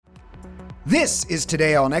This is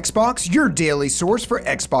Today on Xbox, your daily source for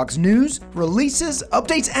Xbox news, releases,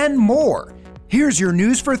 updates, and more. Here's your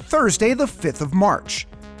news for Thursday, the 5th of March.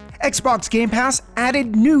 Xbox Game Pass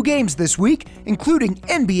added new games this week, including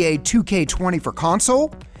NBA 2K20 for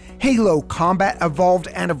console, Halo Combat Evolved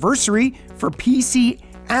Anniversary for PC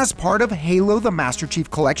as part of Halo the Master Chief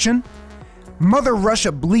Collection, Mother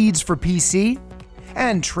Russia Bleeds for PC,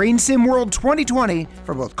 and Train Sim World 2020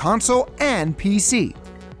 for both console and PC.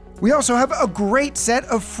 We also have a great set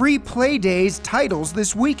of free play days titles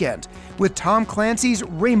this weekend, with Tom Clancy's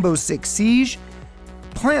Rainbow Six Siege,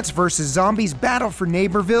 Plants vs. Zombies Battle for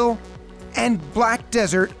Neighborville, and Black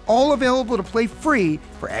Desert, all available to play free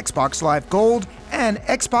for Xbox Live Gold and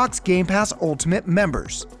Xbox Game Pass Ultimate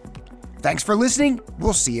members. Thanks for listening.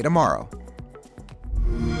 We'll see you tomorrow.